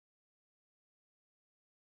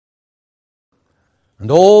And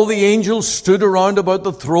all the angels stood around about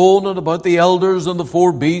the throne and about the elders and the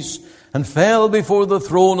four beasts, and fell before the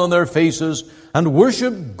throne on their faces, and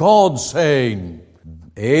worshipped God, saying,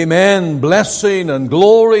 Amen, blessing and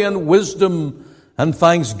glory and wisdom and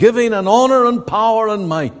thanksgiving and honor and power and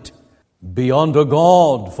might be unto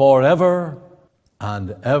God forever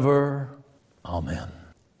and ever. Amen.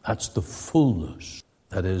 That's the fullness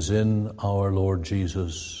that is in our Lord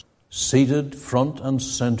Jesus, seated front and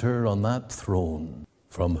center on that throne,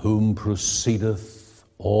 from whom proceedeth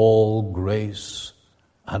all grace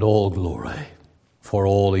and all glory for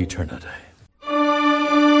all eternity.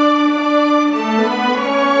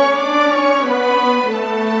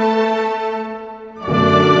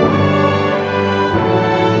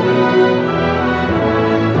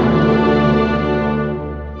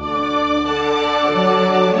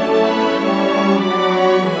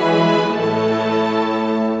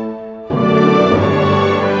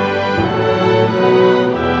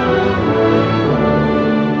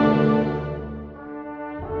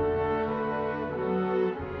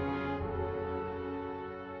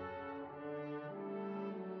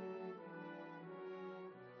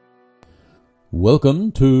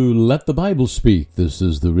 Welcome to Let the Bible Speak. This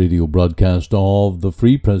is the radio broadcast of the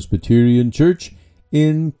Free Presbyterian Church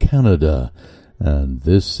in Canada. And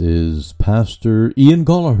this is Pastor Ian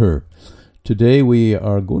Gallagher. Today we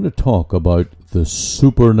are going to talk about the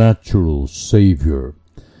supernatural Savior.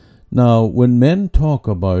 Now, when men talk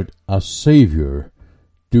about a Savior,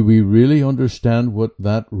 do we really understand what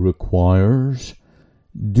that requires?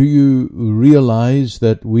 Do you realize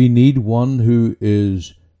that we need one who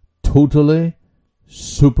is totally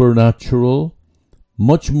supernatural,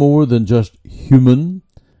 much more than just human,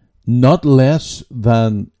 not less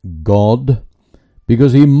than God,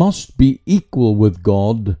 because he must be equal with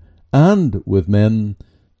God and with men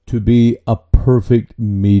to be a perfect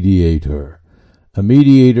mediator. A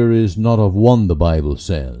mediator is not of one, the Bible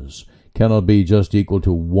says, cannot be just equal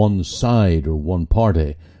to one side or one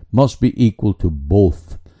party, must be equal to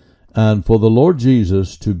both. And for the Lord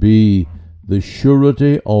Jesus to be the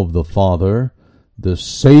surety of the Father, the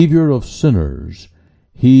Savior of sinners,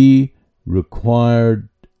 he required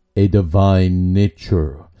a divine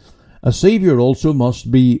nature. A Savior also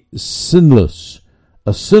must be sinless.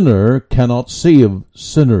 A sinner cannot save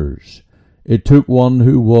sinners. It took one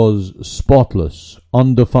who was spotless,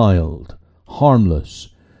 undefiled, harmless,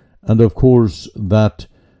 and of course that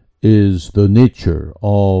is the nature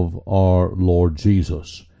of our Lord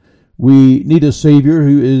Jesus. We need a Savior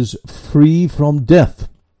who is free from death,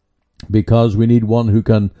 because we need one who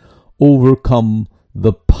can overcome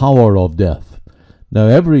the power of death. Now,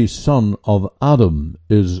 every son of Adam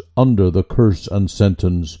is under the curse and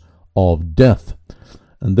sentence of death.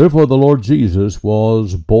 And therefore the Lord Jesus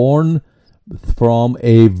was born from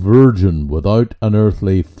a virgin without an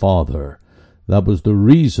earthly father. That was the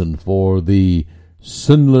reason for the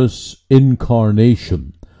sinless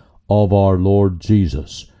incarnation of our Lord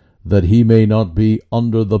Jesus, that he may not be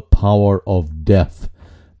under the power of death,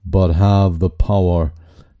 but have the power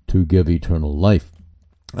to give eternal life.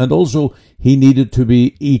 And also, he needed to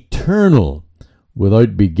be eternal,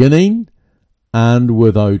 without beginning and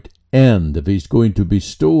without end, if he's going to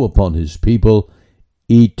bestow upon his people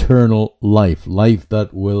eternal life, life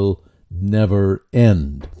that will never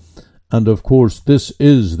end. And of course, this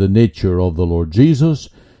is the nature of the Lord Jesus.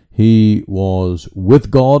 He was with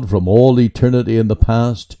God from all eternity in the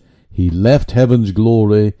past. He left heaven's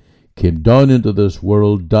glory, came down into this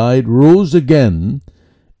world, died, rose again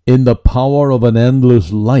in the power of an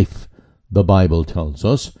endless life, the Bible tells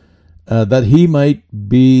us, that he might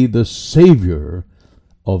be the Savior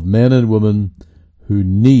of men and women who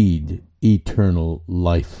need eternal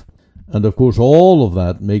life. And of course, all of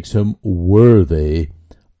that makes him worthy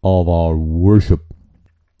of our worship.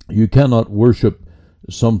 You cannot worship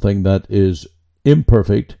something that is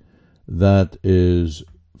imperfect, that is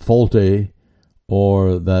faulty,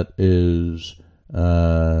 or that is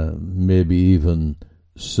maybe even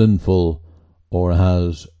sinful or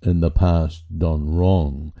has in the past done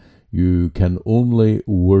wrong. You can only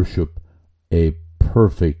worship a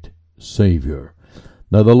perfect Savior.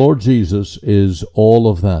 Now, the Lord Jesus is all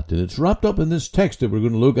of that, and it's wrapped up in this text that we're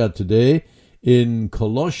going to look at today in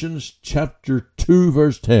Colossians chapter 2,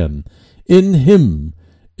 verse 10. In him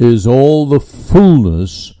is all the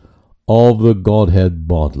fullness of the Godhead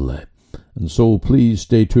bodily. And so please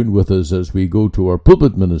stay tuned with us as we go to our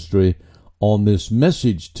pulpit ministry on this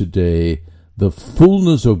message today, the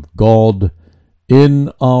fullness of God in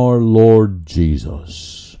our Lord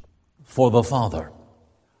Jesus. For the Father.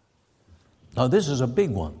 Now this is a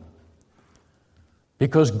big one,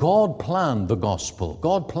 Because God planned the gospel.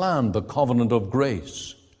 God planned the covenant of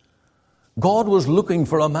grace. God was looking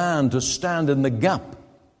for a man to stand in the gap.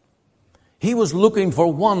 He was looking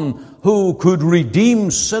for one who could redeem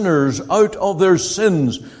sinners out of their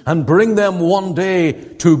sins and bring them one day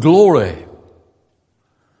to glory.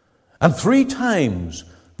 And 3 times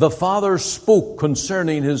the Father spoke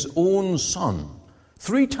concerning His own Son.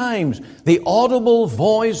 3 times the audible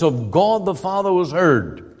voice of God the Father was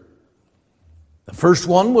heard. The first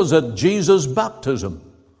one was at Jesus' baptism,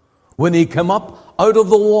 when He came up out of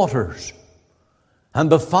the waters. And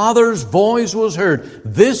the Father's voice was heard,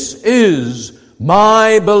 "This is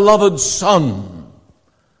my beloved Son,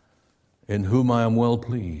 in whom I am well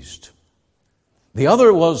pleased." The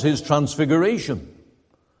other was His transfiguration,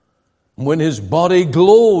 when His body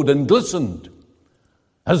glowed and glistened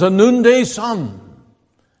as a noonday sun.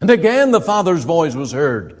 And again the Father's voice was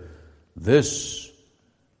heard, "This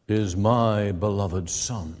is my beloved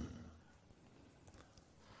Son."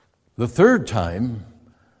 The third time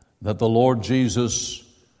that the Lord Jesus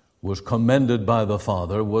was commended by the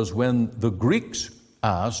Father was when the Greeks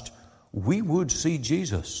asked, "We would see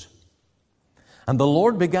Jesus." And the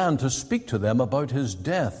Lord began to speak to them about His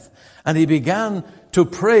death. And He began to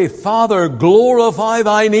pray, "Father, glorify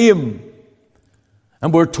Thy name."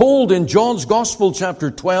 And we're told in John's Gospel, chapter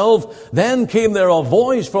 12, "Then came there a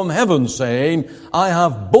voice from heaven saying, I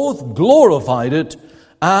have both glorified it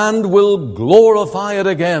and will glorify it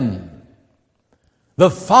again." The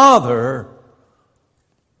Father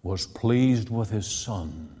was pleased with His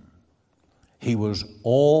Son. He was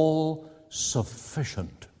all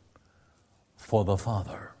sufficient for the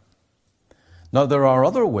Father. Now, there are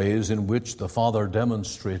other ways in which the Father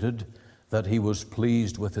demonstrated that He was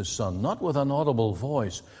pleased with His Son, not with an audible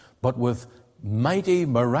voice, but with mighty,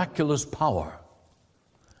 miraculous power.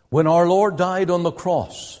 When our Lord died on the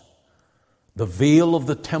cross, the veil of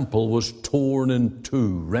the temple was torn in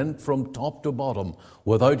two, rent from top to bottom,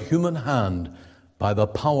 without human hand, by the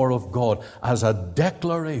power of God, as a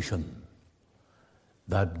declaration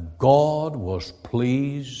that God was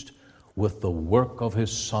pleased with the work of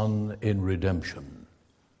His Son in redemption.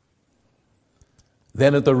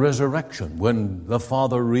 Then at the resurrection, when the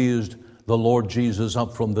Father raised the Lord Jesus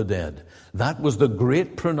up from the dead, that was the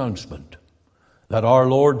great pronouncement that our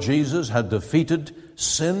Lord Jesus had defeated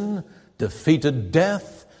sin, defeated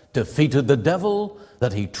death, defeated the devil,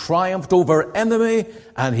 that He triumphed over enemy,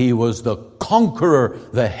 and He was the conqueror,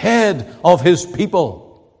 the head of His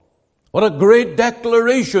people. What a great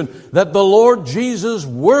declaration that the Lord Jesus'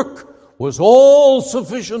 work was all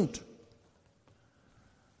sufficient.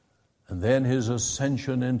 And then His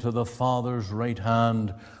ascension into the Father's right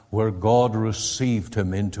hand, where God received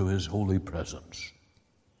Him into His holy presence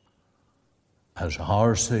as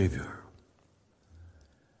our Savior.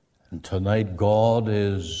 And tonight God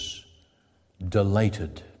is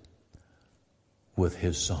delighted with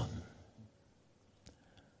His Son.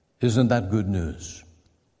 Isn't that good news?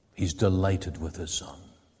 He's delighted with His Son.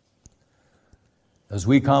 As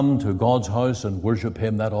we come to God's house and worship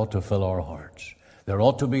Him, that ought to fill our hearts. There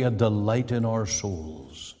ought to be a delight in our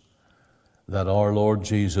souls that our Lord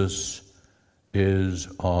Jesus is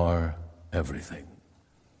our everything.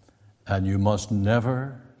 And you must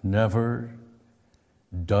never, never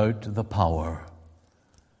doubt the power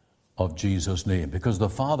of Jesus' name, because the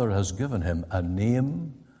Father has given Him a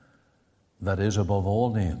name that is above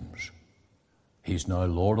all names. He's now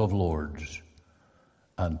Lord of Lords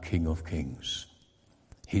and King of Kings.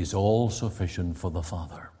 He's all sufficient for the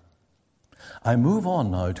Father. I move on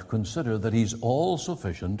now to consider that He's all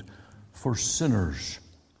sufficient for sinners.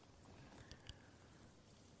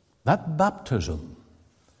 That baptism,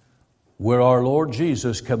 where our Lord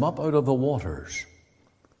Jesus came up out of the waters,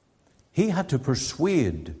 He had to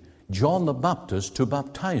persuade John the Baptist to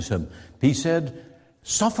baptize Him. He said,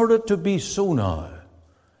 "Suffer it to be so now,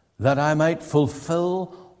 that I might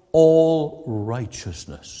fulfill all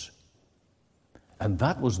righteousness." And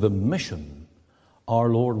that was the mission our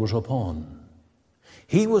Lord was upon.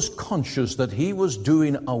 He was conscious that He was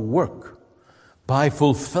doing a work by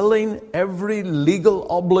fulfilling every legal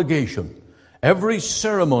obligation, every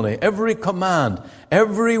ceremony, every command,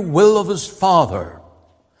 every will of His Father,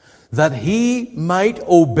 that He might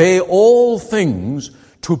obey all things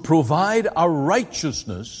to provide a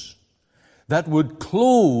righteousness that would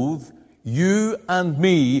clothe you and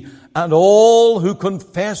me and all who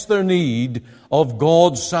confess their need of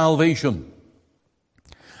God's salvation.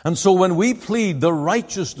 And so when we plead the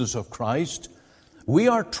righteousness of Christ, we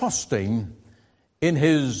are trusting in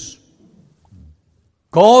His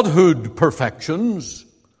Godhood perfections,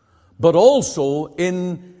 but also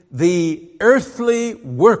in the earthly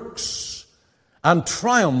works and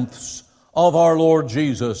triumphs of our Lord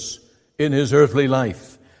Jesus in his earthly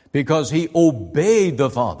life, because he obeyed the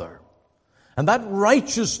Father. And that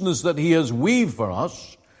righteousness that he has weaved for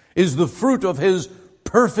us is the fruit of his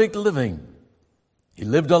perfect living. He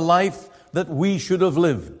lived a life that we should have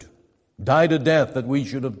lived, died a death that we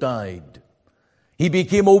should have died. He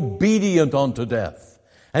became obedient unto death.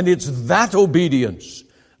 And it's that obedience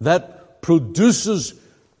that produces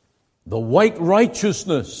the white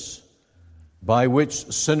righteousness by which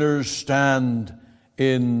sinners stand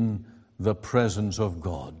in the presence of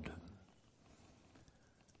God.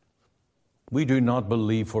 We do not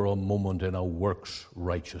believe for a moment in a works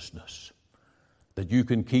righteousness, that you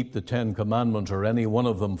can keep the 10 Commandments or any one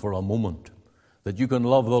of them for a moment, that you can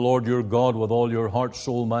love the Lord your God with all your heart,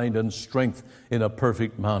 soul, mind, and strength in a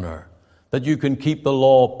perfect manner, that you can keep the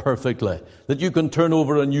law perfectly, that you can turn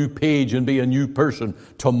over a new page and be a new person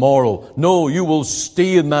tomorrow. No, you will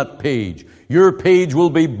stay in that page. Your page will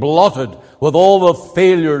be blotted with all the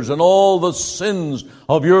failures and all the sins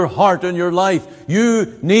of your heart and your life.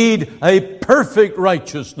 You need a perfect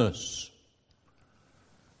righteousness.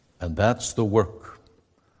 And that's the work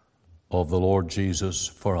of the Lord Jesus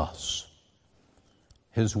for us.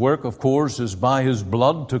 His work, of course, is by his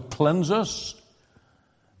blood to cleanse us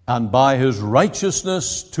and by his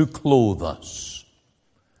righteousness to clothe us.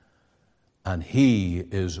 And he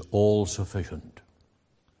is all sufficient.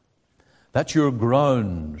 That's your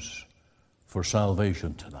grounds for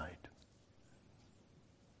salvation tonight.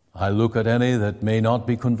 I look at any that may not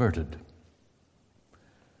be converted.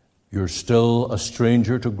 You're still a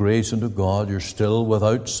stranger to grace and to God. You're still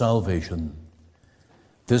without salvation.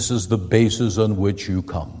 This is the basis on which you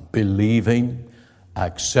come, believing,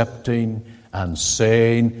 accepting, and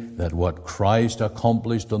saying that what Christ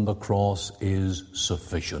accomplished on the cross is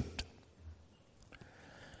sufficient.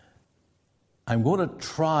 I'm going to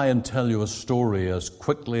try and tell you a story as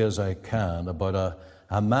quickly as I can about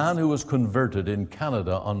a man who was converted in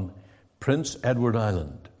Canada on Prince Edward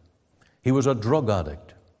Island. He was a drug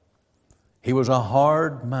addict. He was a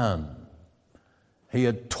hard man. He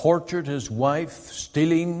had tortured his wife,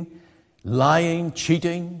 stealing, lying,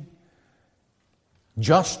 cheating,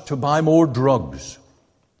 just to buy more drugs.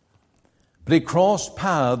 But he crossed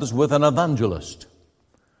paths with an evangelist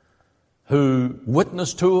who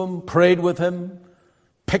witnessed to him, prayed with him,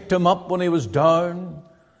 picked him up when he was down,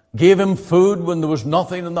 gave him food when there was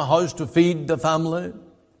nothing in the house to feed the family,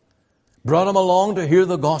 brought him along to hear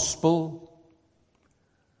the gospel.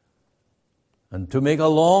 And to make a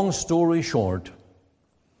long story short,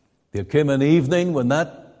 there came an evening when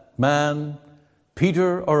that man,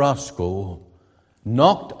 Peter Orozco,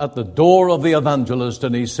 knocked at the door of the evangelist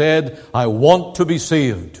and he said, "I want to be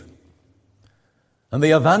saved." And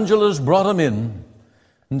the evangelist brought him in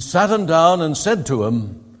and sat him down and said to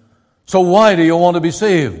him, "So why do you want to be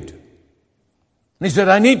saved?" And he said,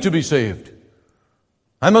 "I need to be saved.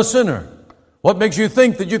 I'm a sinner. What makes you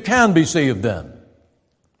think that you can be saved then?"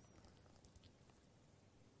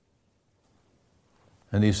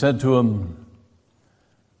 And he said to him,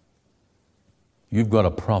 "You've got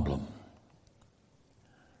a problem.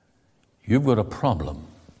 You've got a problem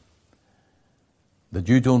that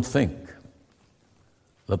you don't think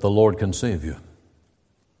that the Lord can save you.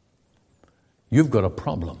 You've got a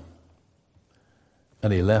problem."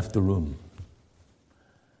 And he left the room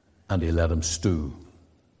and he let him stew.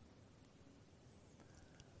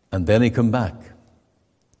 And then he came back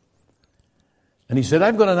and he said,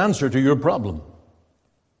 "I've got an answer to your problem.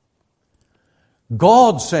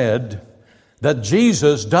 God said that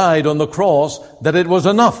Jesus died on the cross, that it was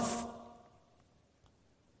enough.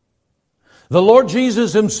 The Lord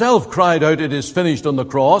Jesus himself cried out, 'It is finished,' on the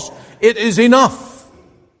cross. It is enough.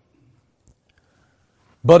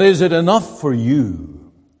 But is it enough for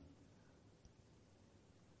you?"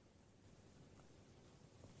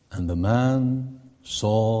 And the man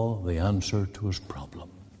saw the answer to his problem.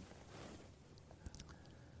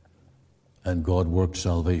 And God worked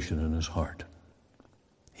salvation in his heart.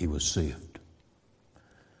 He was saved.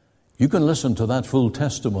 You can listen to that full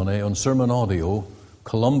testimony on sermon audio,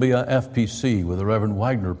 Columbia FPC, where the Reverend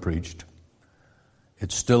Wagner preached.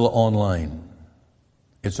 It's still online.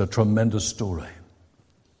 It's a tremendous story.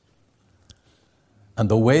 And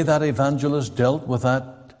the way that evangelist dealt with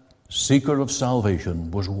that seeker of salvation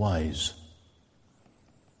was wise.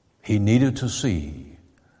 He needed to see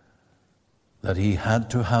that he had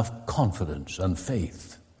to have confidence and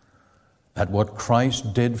faith that what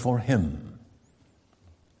Christ did for him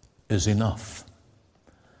is enough.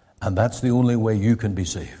 And that's the only way you can be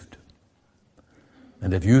saved.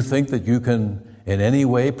 And if you think that you can in any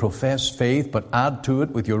way profess faith but add to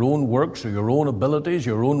it with your own works or your own abilities,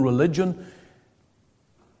 your own religion,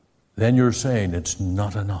 then you're saying it's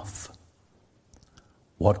not enough.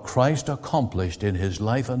 What Christ accomplished in his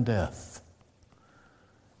life and death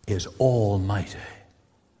is almighty,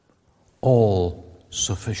 all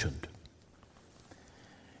sufficient.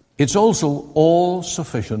 It's also all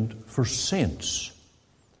sufficient for saints.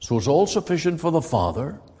 So it's all sufficient for the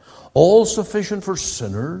Father, all sufficient for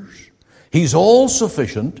sinners. He's all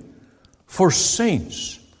sufficient for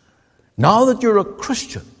saints. Now that you're a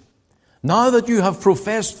Christian, now that you have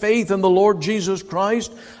professed faith in the Lord Jesus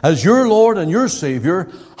Christ as your Lord and your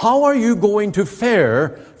Savior, how are you going to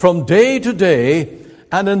fare from day to day?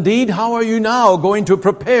 And indeed, how are you now going to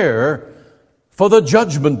prepare for the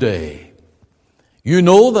judgment day? You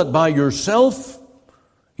know that by yourself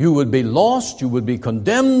you would be lost, you would be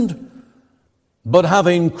condemned, but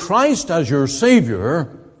having Christ as your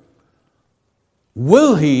Savior,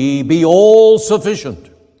 will He be all sufficient?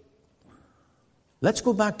 Let's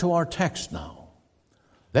go back to our text now.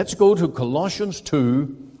 Let's go to Colossians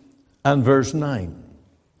 2 and verse 9.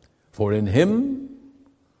 For in Him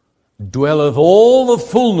dwelleth all the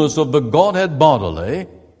fullness of the Godhead bodily,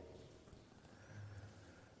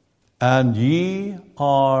 and ye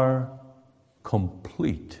are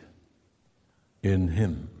complete in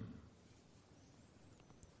Him.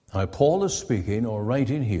 Now, Paul is speaking or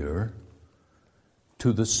writing here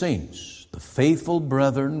to the saints, the faithful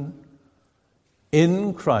brethren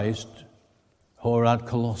in Christ who are at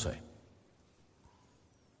Colossae.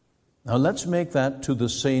 Now let's make that to the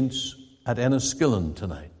saints at Enniskillen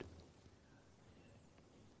tonight.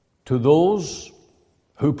 To those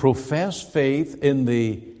who profess faith in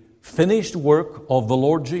the finished work of the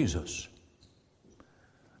Lord Jesus.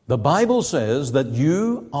 The Bible says that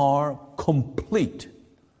you are complete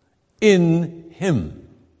in Him.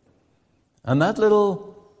 And that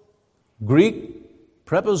little Greek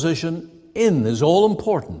preposition in is all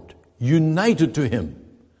important. United to Him,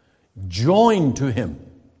 joined to Him,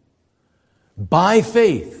 by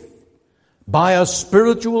faith, by a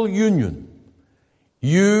spiritual union,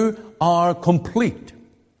 you are complete.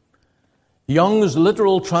 Young's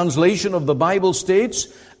literal translation of the Bible states,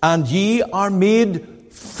 and ye are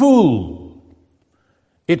made full.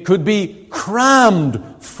 It could be crammed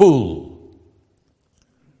full.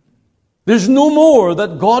 There's no more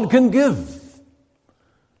that God can give.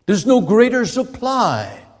 There's no greater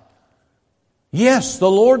supply. Yes, the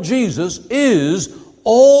Lord Jesus is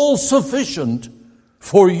all sufficient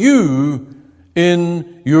for you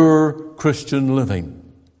in your Christian living.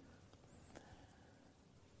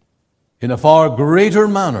 In a far greater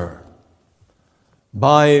manner,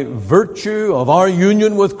 by virtue of our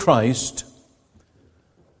union with Christ,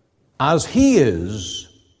 as He is,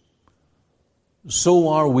 so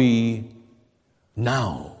are we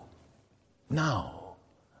now. Now.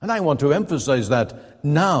 And I want to emphasize that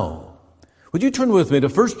now. Would you turn with me to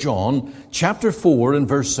 1 John chapter 4 and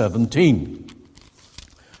verse 17?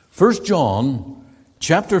 1 John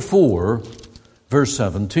chapter 4, verse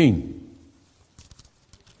 17.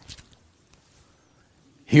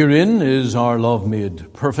 Herein is our love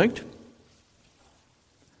made perfect,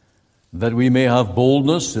 that we may have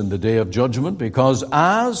boldness in the day of judgment, because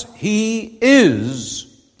as He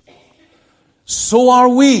is, so are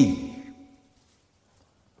we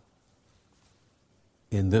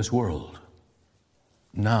in this world,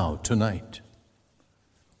 now, tonight,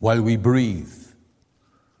 while we breathe,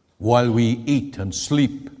 while we eat and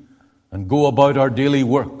sleep and go about our daily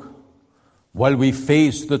work, while we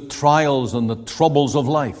face the trials and the troubles of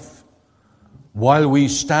life, while we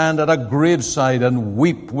stand at a graveside and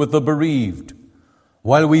weep with the bereaved,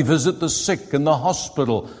 while we visit the sick in the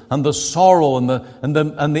hospital and the sorrow and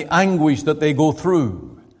the anguish that they go through,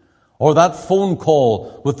 or that phone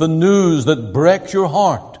call with the news that breaks your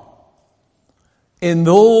heart. In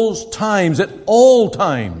those times, at all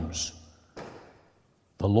times,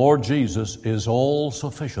 the Lord Jesus is all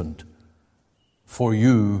sufficient for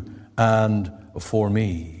you and for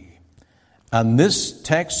me. And this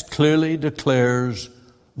text clearly declares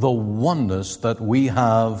the oneness that we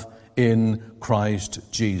have in Christ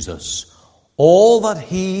Jesus. All that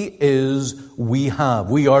He is, we have.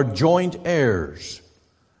 We are joint heirs.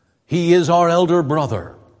 He is our elder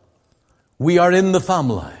brother. We are in the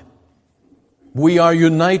family. We are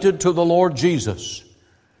united to the Lord Jesus.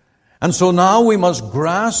 And so now we must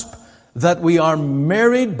grasp that we are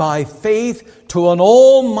married by faith to an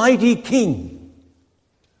almighty King.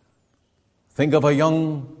 Think of a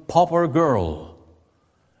young pauper girl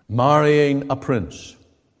marrying a prince.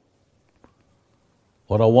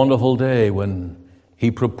 What a wonderful day when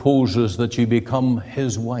he proposes that she become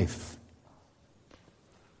his wife.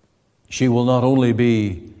 She will not only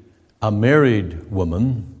be a married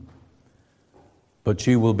woman, but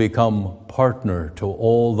she will become partner to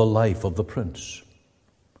all the life of the prince,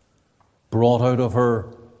 brought out of her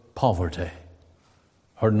poverty,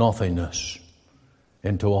 her nothingness,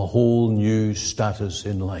 into a whole new status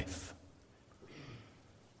in life.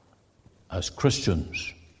 As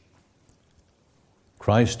Christians,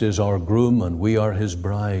 Christ is our groom and we are his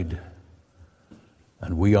bride,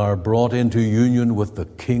 and we are brought into union with the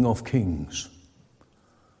King of Kings,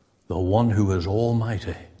 the one who is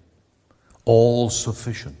almighty, all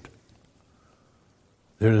sufficient.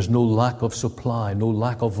 There is no lack of supply, no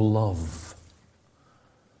lack of love.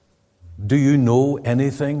 Do you know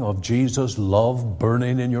anything of Jesus' love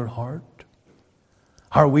burning in your heart?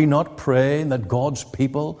 Are we not praying that God's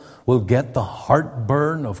people will get the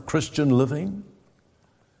heartburn of Christian living?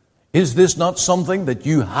 Is this not something that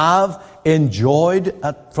you have enjoyed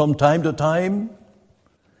from time to time?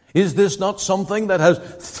 Is this not something that has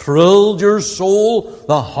thrilled your soul,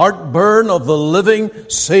 the heartburn of the living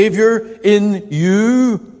Savior in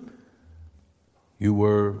you? You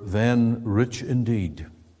were then rich indeed.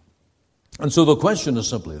 And so the question is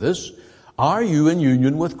simply this: are you in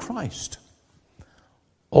union with Christ?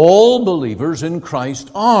 All believers in Christ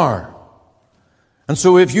are. And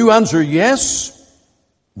so if you answer yes,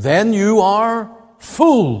 then you are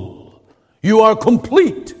full. You are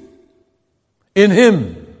complete in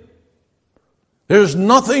Him. There's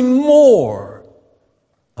nothing more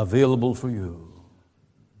available for you.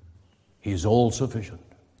 He's all sufficient.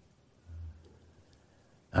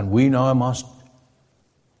 And we now must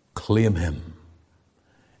claim Him,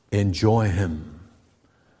 enjoy Him,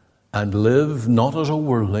 and live not as a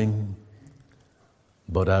worldling,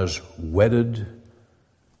 but as wedded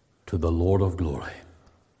to the Lord of glory.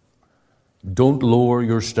 Don't lower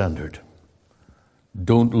your standard.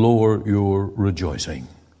 Don't lower your rejoicing,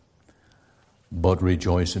 but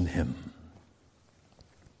rejoice in Him.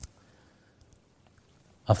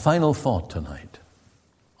 A final thought tonight.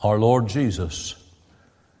 Our Lord Jesus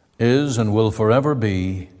is and will forever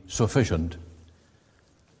be sufficient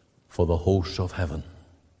for the hosts of heaven.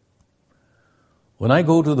 When I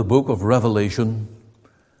go to the book of Revelation,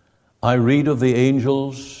 I read of the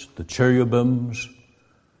angels, the cherubims,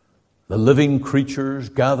 the living creatures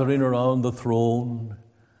gathering around the throne,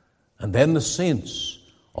 and then the saints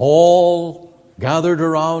all gathered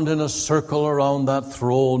around in a circle around that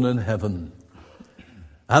throne in heaven.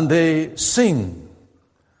 And they sing.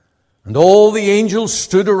 And all the angels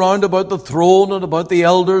stood around about the throne and about the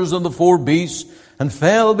elders and the four beasts, and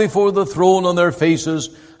fell before the throne on their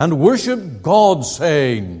faces, and worshiped God,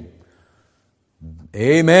 saying,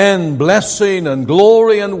 Amen, blessing and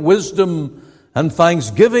glory and wisdom and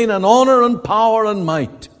thanksgiving and honor and power and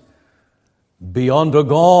might be unto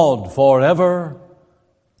God forever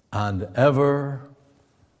and ever.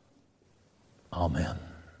 Amen.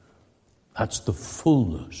 That's the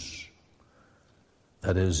fullness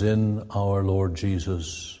that is in our Lord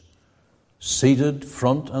Jesus, seated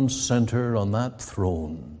front and center on that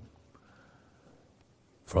throne,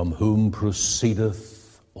 from whom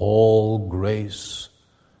proceedeth all grace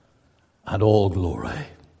and all glory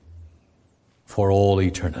for all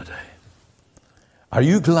eternity. Are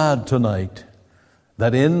you glad tonight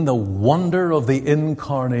that in the wonder of the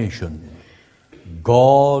incarnation,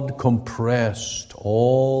 God compressed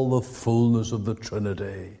all the fullness of the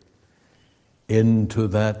Trinity into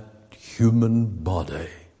that human body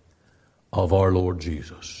of our Lord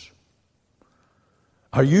Jesus?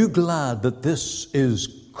 Are you glad that this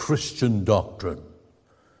is Christian doctrine?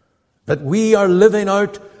 That we are living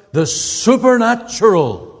out the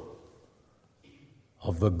supernatural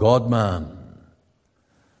of the God-man?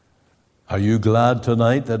 Are you glad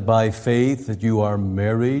tonight that by faith that you are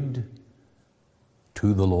married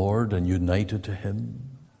to the Lord and united to Him?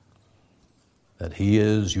 That He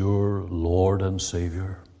is your Lord and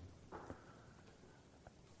Savior?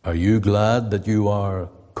 Are you glad that you are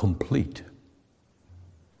complete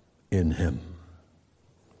in Him?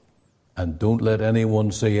 And don't let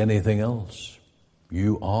anyone say anything else.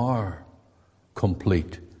 You are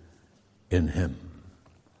complete in Him.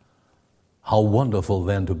 How wonderful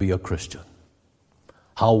then to be a Christian.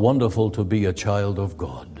 How wonderful to be a child of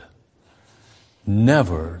God.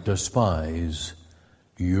 Never despise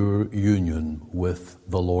your union with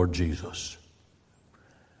the Lord Jesus.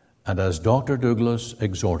 And as Dr. Douglas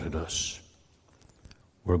exhorted us,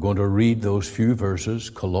 we're going to read those few verses,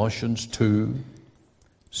 Colossians 2,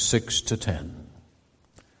 6 to 10.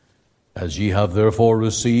 As ye have therefore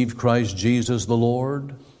received Christ Jesus the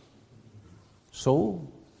Lord, so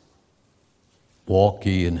walk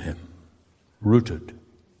ye in Him, rooted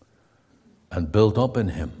and built up in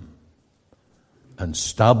Him, and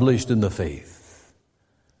established in the faith,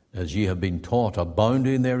 as ye have been taught,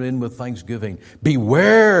 abounding therein with thanksgiving.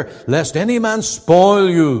 Beware lest any man spoil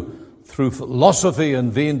you through philosophy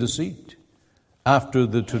and vain deceit, after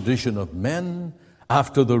the tradition of men,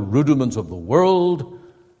 after the rudiments of the world,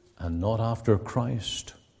 and not after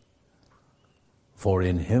Christ. For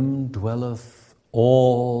in him dwelleth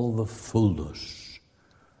all the fullness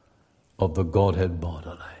of the Godhead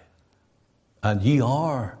bodily, and ye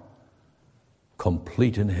are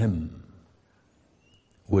complete in him,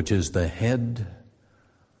 which is the head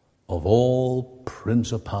of all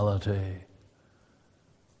principality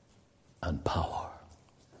and power.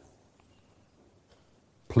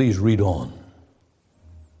 Please read on.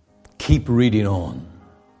 Keep reading on.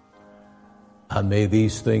 And may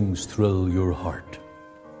these things thrill your heart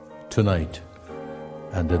tonight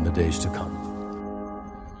and in the days to come.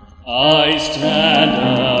 I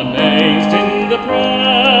stand amazed in the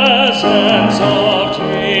presence of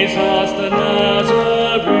Jesus the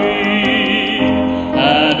Nazarene,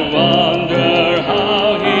 and wonder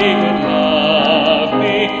how he could love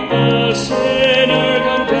me, a sinner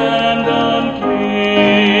condemned unclean.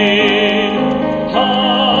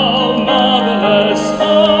 How marvelous,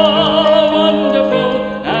 how wonderful,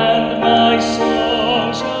 and my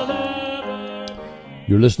song shall ever.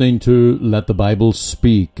 You're listening to Let the Bible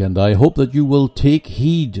Speak, and I hope that you will take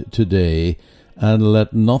heed today and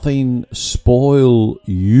let nothing spoil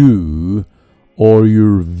you or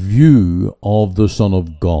your view of the Son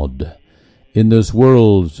of God. In this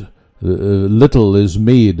world, little is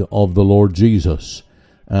made of the Lord Jesus,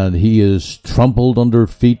 and he is trampled under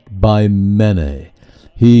feet by many.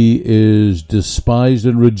 He is despised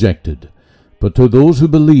and rejected. But to those who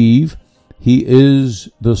believe, he is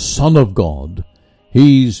the Son of God,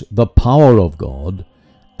 he's the power of God,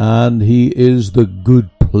 and he is the good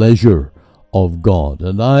pleasure of God.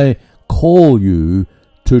 And I call you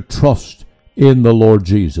to trust in the Lord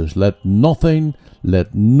Jesus. Let nothing,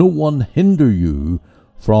 let no one hinder you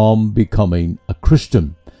from becoming a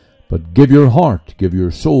Christian, but give your heart, give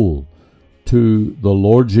your soul to the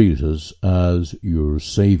Lord Jesus as your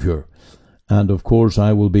Savior. And of course,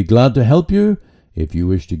 I will be glad to help you if you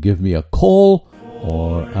wish to give me a call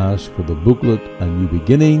or ask for the booklet A New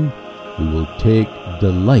Beginning. We will take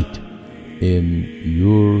delight in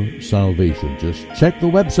your salvation. Just check the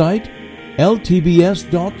website,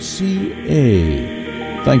 ltbs.ca.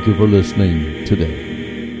 Thank you for listening today.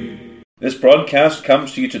 This broadcast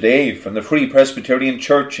comes to you today from the Free Presbyterian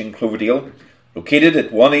Church in Cloverdale, located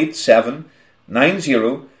at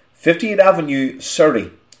 18790 58th Avenue,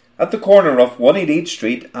 Surrey, at the corner of 188th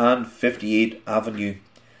Street and 58th Avenue.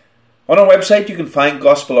 On our website you can find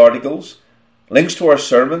gospel articles, links to our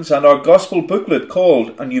sermons, and our gospel booklet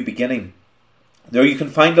called A New Beginning. There you can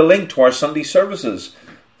find a link to our Sunday services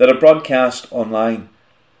that are broadcast online.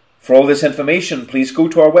 For all this information, please go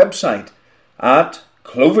to our website at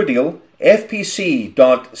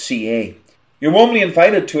cloverdalefpc.ca. You're warmly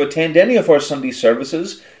invited to attend any of our Sunday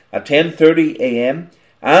services at 10:30 a.m.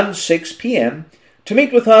 and 6 p.m. to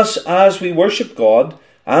meet with us as we worship God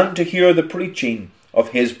and to hear the preaching of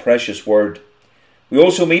His precious Word. We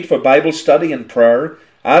also meet for Bible study and prayer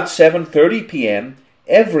at 7:30 p.m.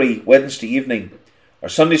 every Wednesday evening. Our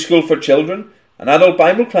Sunday School for Children and Adult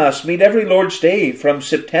Bible class meet every Lord's Day from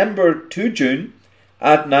September to June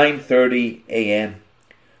at 9:30 a.m.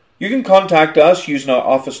 You can contact us using our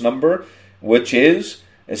office number, which is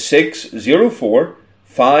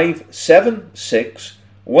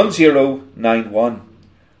 604-576-1091.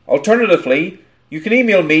 Alternatively, you can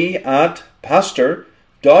email me at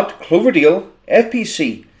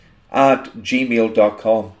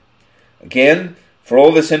pastor.cloverdalefpc@gmail.com. Again, for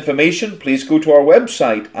all this information, please go to our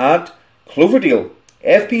website at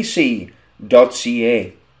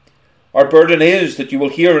cloverdalefpc.ca. Our burden is that you will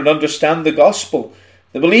hear and understand the gospel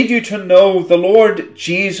that will lead you to know the Lord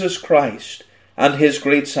Jesus Christ and His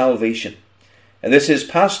great salvation. And this is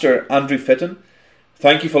Pastor Andrew Fitton.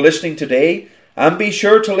 Thank you for listening today, and be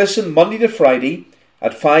sure to listen Monday to Friday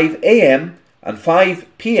at 5 a.m. and 5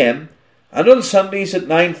 p.m. and on Sundays at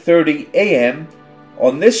 9:30 a.m.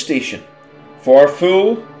 on this station for our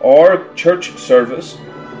full or church service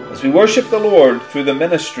as we worship the Lord through the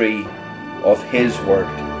ministry of His Word.